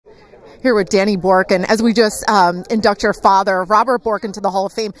Here with Danny Bork, and as we just induct your father, Robert Bork, into the Hall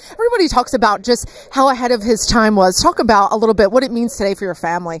of Fame, everybody talks about just how ahead of his time was. Talk about a little bit what it means today for your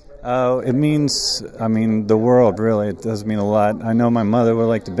family. It means, the world, really. It does mean a lot. I know my mother would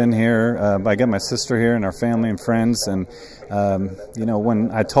like to have been here. I got my sister here and our family and friends, and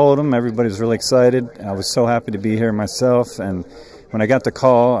when I told them, everybody was really excited. I was so happy to be here myself, and when I got the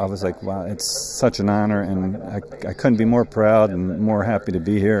call, I was like, wow, it's such an honor, and I couldn't be more proud and more happy to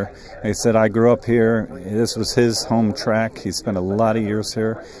be here. Like I said, I grew up here. This was his home track. He spent a lot of years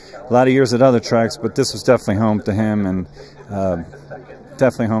here, a lot of years at other tracks, but this was definitely home to him, and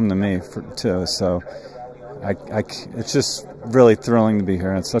definitely home to me, too. So it's just really thrilling to be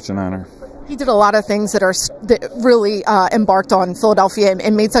here, and it's such an honor. He did a lot of things that really embarked on Philadelphia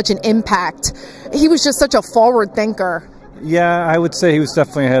and made such an impact. He was just such a forward thinker. Yeah, I would say he was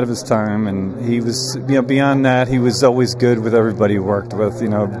definitely ahead of his time, and he was, beyond that, he was always good with everybody he worked with.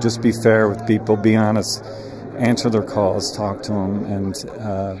 Just be fair with people, be honest, answer their calls, talk to them, and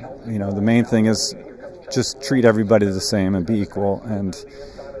the main thing is just treat everybody the same and be equal, and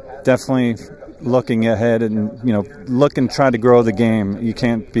definitely looking ahead and look and try to grow the game. You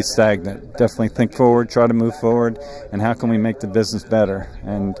can't be stagnant. Definitely think forward, try to move forward, and how can we make the business better?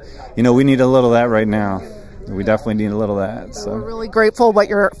 And we need a little of that right now. We definitely need a little of that. So we're really grateful what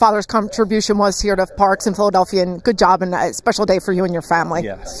your father's contribution was here to Parx in Philadelphia, and good job, and a special day for you and your family.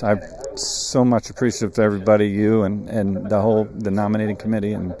 Yes, I'm so much appreciative to everybody, you and the nominating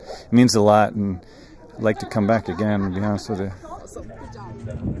committee, and it means a lot, and I'd like to come back again, to be honest with you. Awesome. Good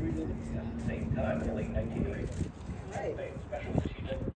job.